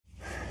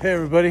Hey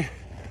everybody.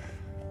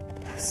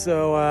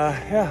 So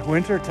yeah,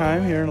 winter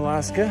time here in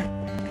Alaska.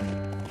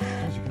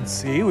 As you can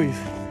see, we've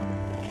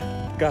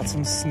got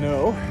some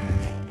snow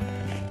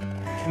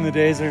and the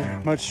days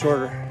are much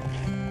shorter.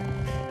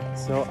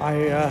 So I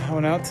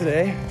went out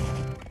today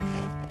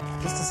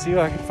just to see what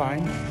I could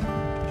find.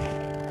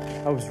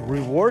 I was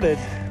rewarded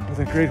with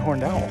a great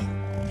horned owl.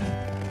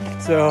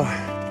 So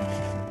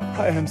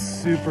I am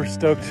super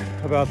stoked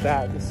about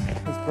that. This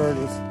bird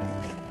was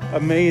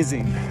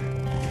amazing.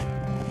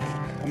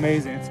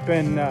 Amazing. It's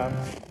been, I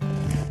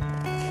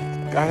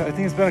think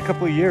it's been a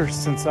couple of years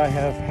since I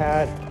have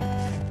had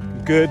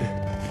good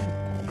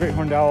great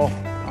horned owl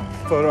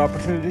photo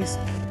opportunities.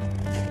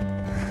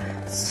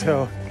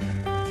 So,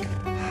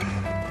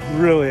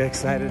 really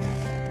excited.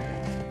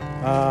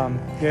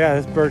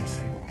 Yeah, this bird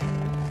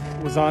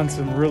was on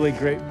some really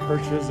great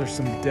perches. There's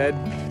some dead,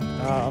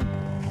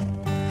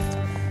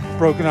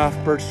 broken off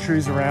birch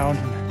trees around.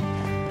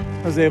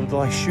 I was able to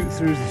like shoot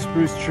through the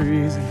spruce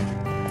trees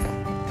and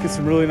get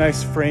some really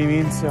nice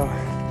framing, so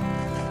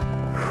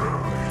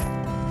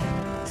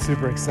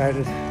super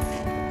excited.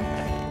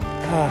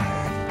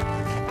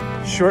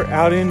 Short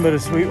outing, but a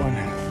sweet one,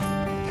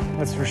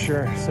 that's for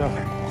sure. So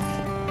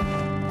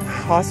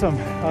awesome.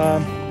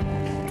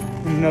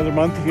 In another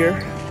month here,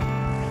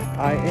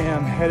 I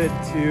am headed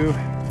to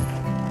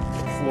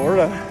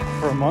Florida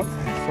for a month,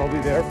 so I'll be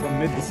there from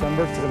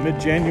mid-December to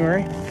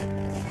mid-January.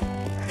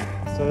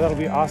 So that'll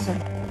be awesome.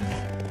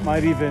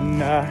 Might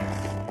even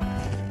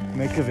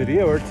make a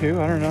video or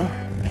two, I don't know.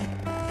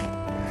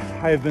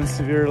 I have been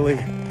severely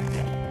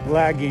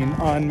lagging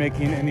on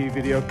making any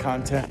video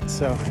content,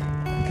 so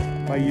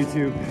my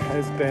YouTube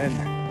has been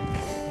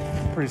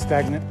pretty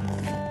stagnant.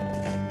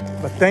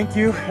 But thank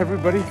you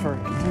everybody for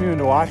continuing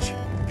to watch.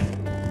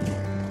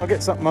 I'll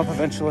get something up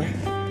eventually.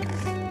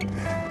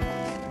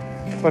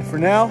 But for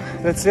now,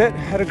 that's it.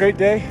 Had a great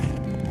day.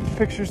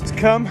 Pictures to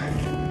come.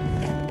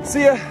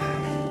 See ya.